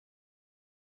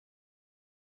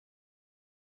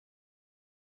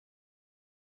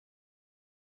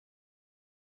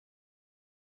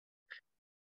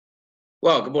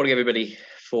Well, good morning, everybody,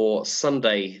 for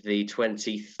Sunday, the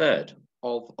 23rd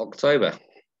of October.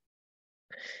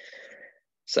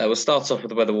 So we'll start off with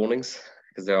the weather warnings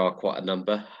because there are quite a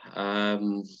number.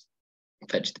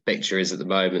 The picture is at the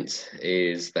moment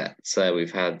is that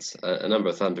we've had a number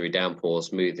of thundery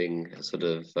downpours moving sort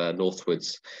of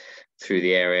northwards through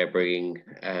the area, bringing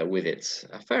with it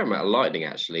a fair amount of lightning,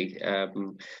 actually.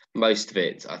 Most of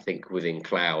it, I think, within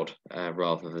cloud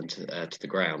rather than to the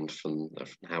ground from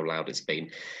how loud it's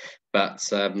been. But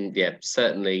yeah,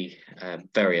 certainly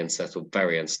very unsettled,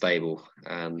 very unstable.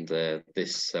 And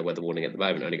this weather warning at the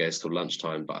moment only goes till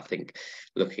lunchtime. But I think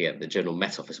looking at the general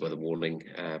Met Office weather warning,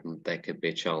 there could be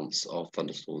a chance of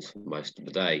thunderstorms for most of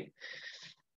the day.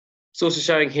 It's also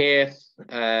showing here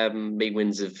mean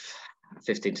winds of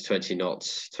 15 to 20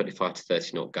 knots, 25 to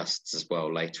 30 knot gusts as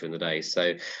well later in the day.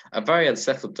 So a very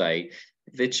unsettled day.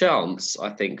 The chance, I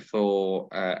think, for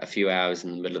a few hours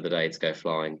in the middle of the day to go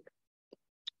flying.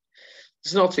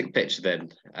 It's an Arctic picture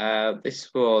then. This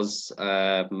was,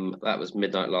 that was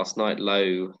midnight last night,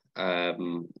 low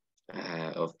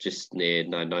of just near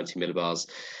 90 millibars,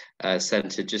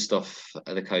 centred just off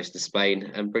the coast of Spain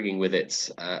and bringing with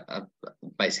it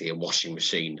basically a washing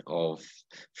machine of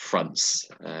fronts.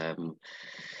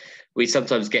 We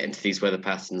sometimes get into these weather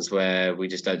patterns where we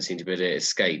just don't seem to be able to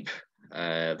escape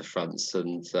the fronts,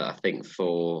 and I think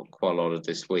for quite a lot of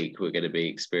this week we're going to be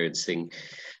experiencing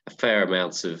a fair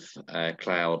amount of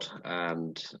cloud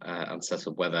and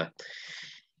unsettled weather.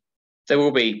 There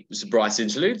will be some bright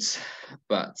interludes,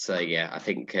 but yeah, I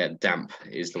think damp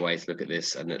is the way to look at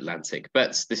this, and Atlantic.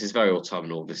 But this is very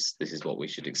autumnal. This is what we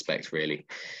should expect, really.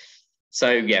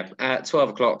 So yeah, at 12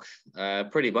 o'clock,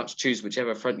 pretty much choose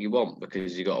whichever front you want,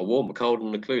 because you've got a warm, a cold,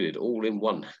 and included all in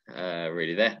one,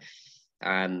 really there.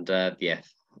 And yeah,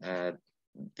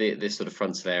 this sort of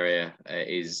frontal area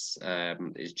is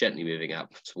gently moving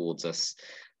up towards us.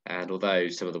 And although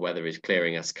some of the weather is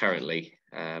clearing us currently,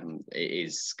 it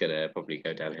is going to probably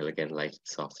go downhill again later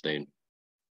this afternoon.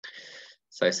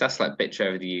 So satellite picture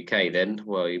over the UK then,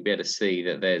 well, you'll be able to see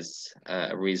that there's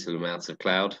a reasonable amount of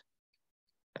cloud.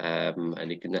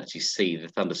 And you can actually see the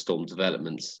thunderstorm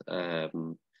developments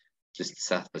just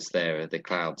south of us there. The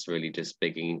clouds really just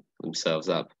bigging themselves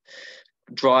up.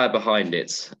 Drier behind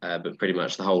it, but pretty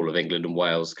much the whole of England and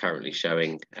Wales currently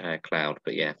showing cloud.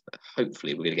 But yeah,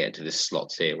 hopefully we're going to get into this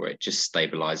slot here where it just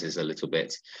stabilizes a little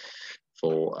bit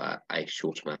for a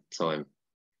short amount of time.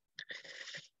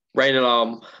 Rain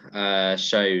alarm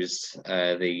shows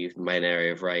the main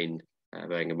area of rain.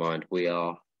 Bearing in mind we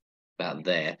are about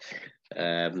there,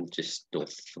 just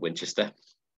north of Winchester,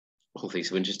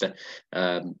 northeast of Winchester.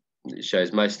 It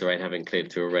shows most of the rain having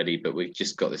cleared through already, but we've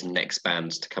just got this next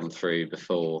band to come through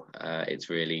before it's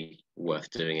really worth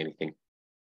doing anything.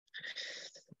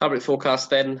 Public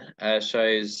forecast then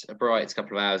shows a bright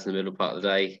couple of hours in the middle part of the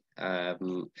day,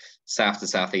 south to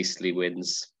southeasterly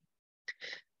winds,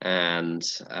 and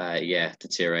yeah,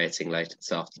 deteriorating later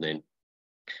this afternoon.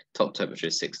 Top temperature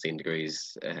is 16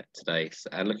 degrees today,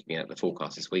 and looking at the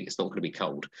forecast this week, it's not going to be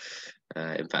cold.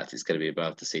 In fact, it's going to be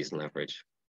above the seasonal average.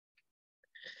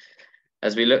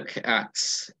 As we look at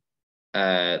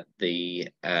the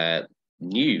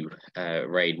new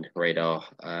rain radar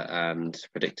and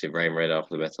predictive rain radar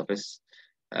for the Met Office,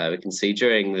 we can see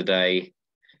during the day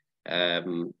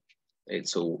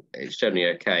it's generally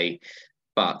okay,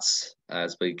 but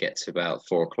as we get to about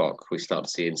 4 o'clock, we start to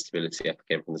see instability up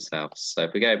again from the south. So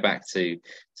if we go back to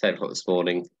 10 o'clock this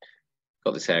morning,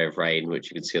 got this area of rain, which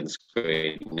you can see on the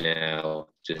screen now,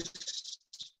 just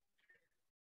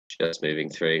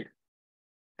moving through.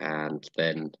 And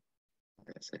then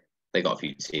they got a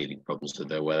few teething problems with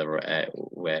their weather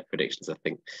predictions, I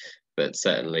think. But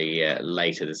certainly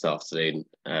later this afternoon,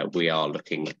 we are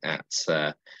looking at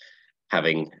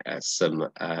having some,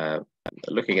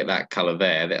 looking at that colour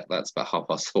there, that's about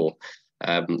 4:30,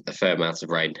 a fair amount of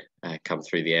rain come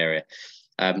through the area.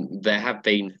 There have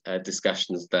been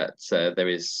discussions that there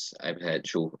is a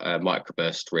potential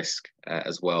microburst risk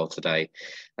as well today.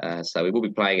 So we will be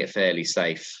playing it fairly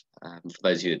safe. For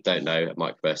those of you that don't know, a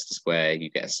microburst is where you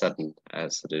get a sudden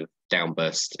sort of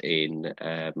downburst in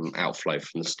outflow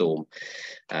from the storm.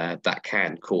 That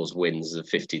can cause winds of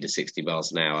 50 to 60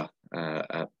 miles an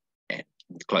hour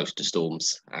close to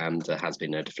storms, and has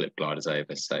been known to flip gliders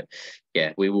over. So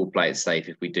yeah, we will play it safe.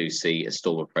 If we do see a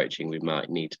storm approaching, we might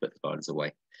need to put the gliders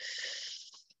away.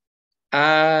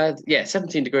 Yeah,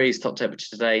 17 degrees top temperature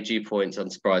today. Dew points,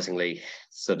 unsurprisingly,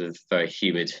 sort of very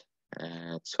humid,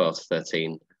 12 to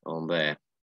 13 on there.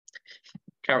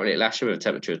 Currently at Lasham with a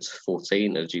temperature of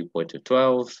 14 and a dew point of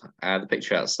 12. And the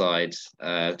picture outside,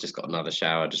 just got another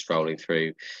shower just rolling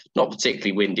through. Not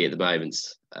particularly windy at the moment,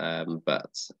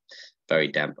 but very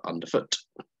damp underfoot.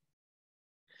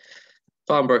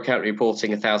 Farnborough currently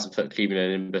reporting 1,000-foot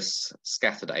cumulonimbus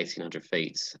scattered at 1,800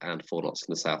 feet and 4 knots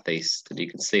in the southeast. And you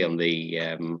can see on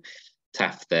the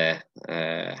TAF there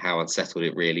how unsettled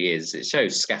it really is. It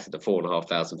shows scattered at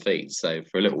 4,500 feet, so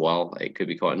for a little while it could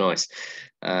be quite nice,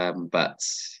 but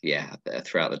yeah,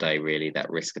 throughout the day really that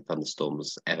risk of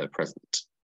thunderstorms ever present.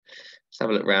 Let's have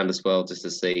a look around as well just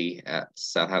to see at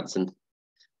Southampton.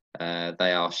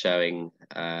 They are showing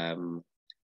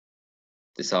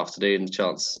this afternoon the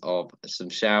chance of some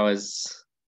showers,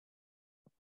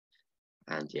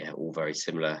 and yeah, all very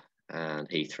similar. And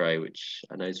Heathrow, which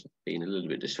I know has been a little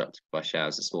bit disrupted by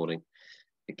showers this morning.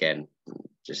 Again,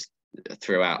 just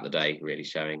throughout the day, really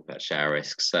showing that shower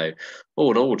risk. So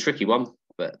all in all, a tricky one,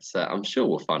 but I'm sure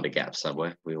we'll find a gap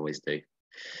somewhere. We always do.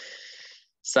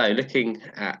 So looking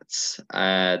at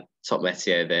top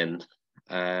meteo then,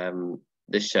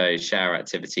 this shows shower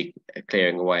activity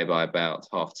clearing away by about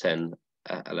 10:30,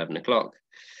 11 o'clock.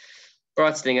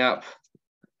 Brightening up,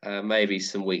 maybe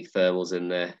some weak thermals in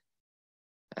there.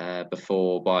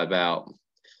 Before by about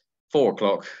 4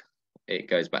 o'clock, it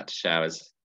goes back to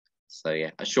showers. So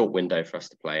yeah, a short window for us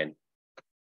to play in.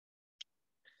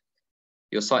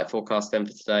 Your site forecast then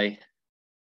for today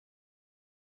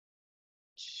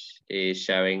is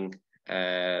showing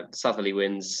southerly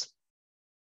winds,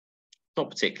 not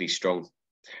particularly strong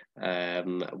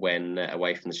when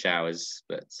away from the showers,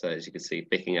 but as you can see,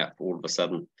 picking up all of a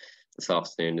sudden this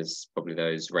afternoon as probably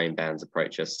those rain bands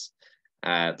approach us.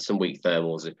 Some weak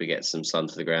thermals if we get some sun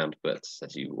to the ground, but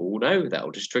as you all know, that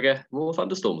will just trigger more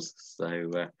thunderstorms. So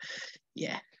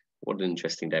yeah, what an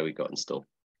interesting day we've got in store.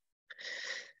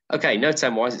 Okay,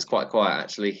 NOTAM wise, it's quite quiet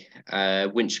actually.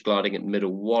 Winch gliding at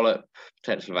Middle Wallop,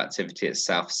 potential of activity at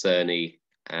South Cerney,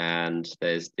 and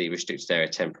there's the restricted area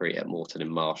temporary at Morton and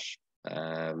Marsh,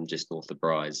 just north of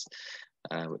Bryce,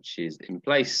 which is in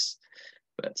place.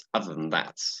 But other than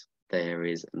that, there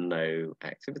is no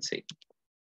activity.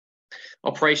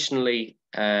 Operationally,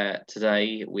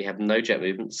 today we have no jet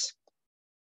movements.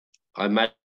 I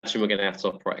imagine we're going to have to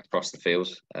operate across the field,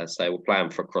 so we'll plan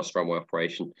for a cross runway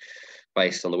operation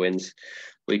based on the winds.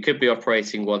 We could be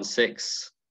operating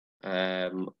 1-6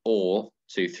 or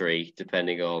 2-3,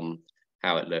 depending on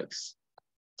how it looks.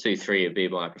 2-3 would be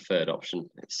my preferred option.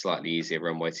 It's slightly easier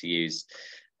runway to use.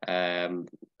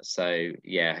 So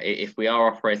yeah, if we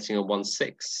are operating on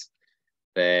 1-6,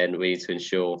 then we need to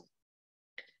ensure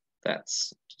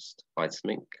that's just hide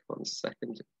some ink, 1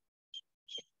 second.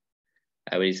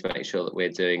 We need to make sure that we're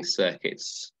doing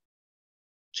circuits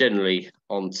generally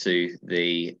onto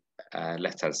the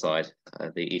left-hand side.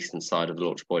 The eastern side of the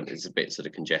launch point is a bit sort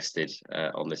of congested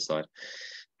on this side.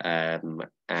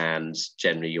 And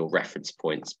generally your reference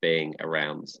points being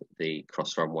around the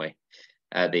cross runway,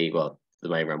 the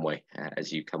main runway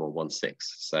as you come on 1-6.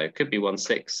 So it could be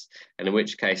 1-6, and in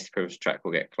which case the perimeter track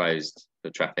will get closed for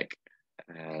traffic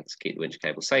to keep the winch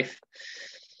cable safe.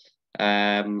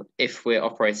 If we're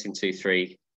operating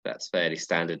 2-3, that's fairly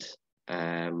standard.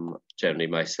 Generally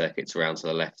most circuits around to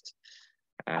the left.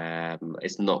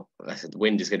 It's not, the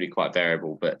wind is going to be quite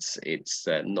variable, but it's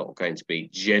not going to be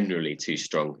generally too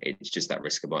strong. It's just that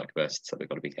risk of microbursts that we've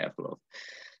got to be careful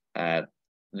of.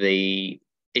 The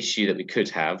issue that we could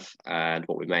have, and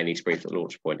what we may need to brief at the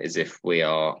launch point, is if we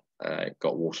are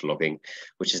got waterlogging,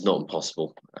 which is not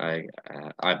impossible.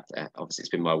 Obviously it's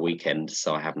been my weekend,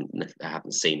 so I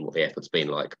haven't seen what the effort's been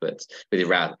like, but with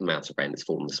the amount of rain that's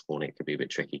fallen this morning, it could be a bit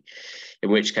tricky.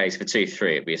 In which case, for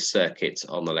 2-3, it'd be a circuit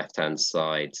on the left-hand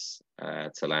side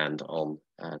to land on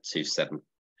 2-7.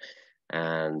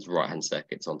 And right-hand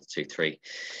circuits onto 2-3.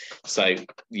 So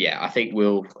yeah, I think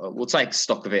we'll take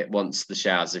stock of it once the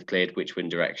showers have cleared, which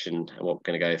wind direction and what we're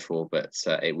going to go for. But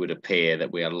it would appear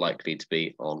that we are likely to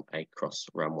be on a cross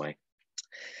runway.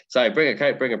 So bring a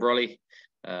coat, bring a brolly,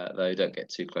 though don't get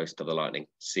too close to the lightning.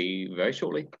 See you very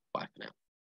shortly. Bye for now.